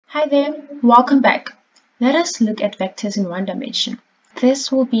Hi there, welcome back. Let us look at vectors in one dimension. This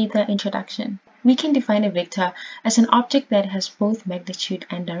will be the introduction. We can define a vector as an object that has both magnitude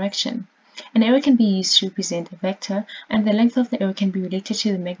and direction. An arrow can be used to represent a vector, and the length of the arrow can be related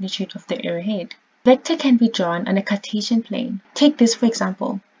to the magnitude of the arrowhead. Vector can be drawn on a Cartesian plane. Take this for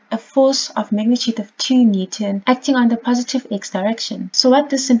example. A force of magnitude of 2 Newton acting on the positive x direction. So what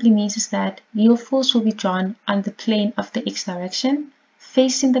this simply means is that your force will be drawn on the plane of the x direction,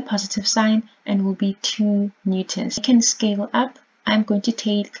 facing the positive sign, and will be 2 newtons. You can scale up. I'm going to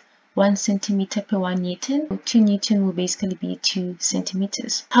take 1 centimeter per 1 newton. 2 newton will basically be 2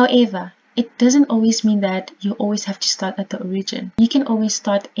 centimeters. However, it doesn't always mean that you always have to start at the origin. You can always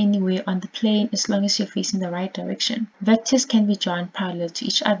start anywhere on the plane as long as you're facing the right direction. Vectors can be drawn parallel to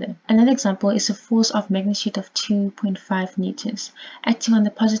each other. Another example is a force of magnitude of 2.5 newtons acting on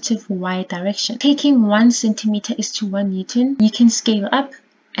the positive y direction. Taking 1 centimeter is to 1 newton, you can scale up,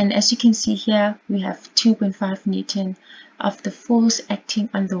 and as you can see here, we have 2.5 newton of the force acting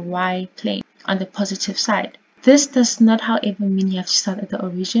on the y plane on the positive side. This does not, however, mean you have to start at the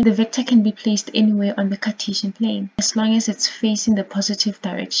origin. The vector can be placed anywhere on the Cartesian plane as long as it's facing the positive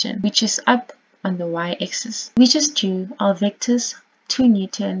direction, which is up on the y-axis. We just drew our vectors 2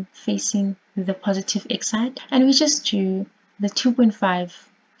 Newton facing the positive x side, and we just drew the 2.5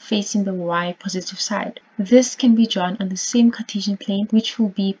 facing the y positive side. This can be drawn on the same Cartesian plane, which will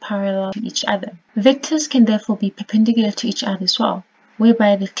be parallel to each other. Vectors can therefore be perpendicular to each other as well,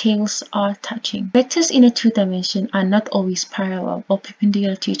 whereby the tails are touching. Vectors in a two-dimension are not always parallel or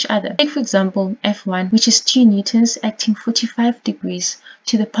perpendicular to each other. Take for example F1, which is 2 newtons acting 45 degrees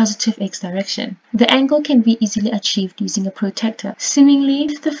to the positive x direction. The angle can be easily achieved using a protractor. Similarly,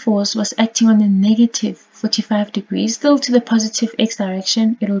 if the force was acting on the negative 45 degrees, still to the positive x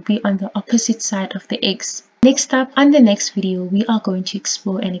direction, it will be on the opposite side of the x. Next up, on the next video, we are going to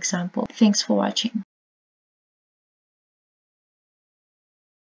explore an example. Thanks for watching.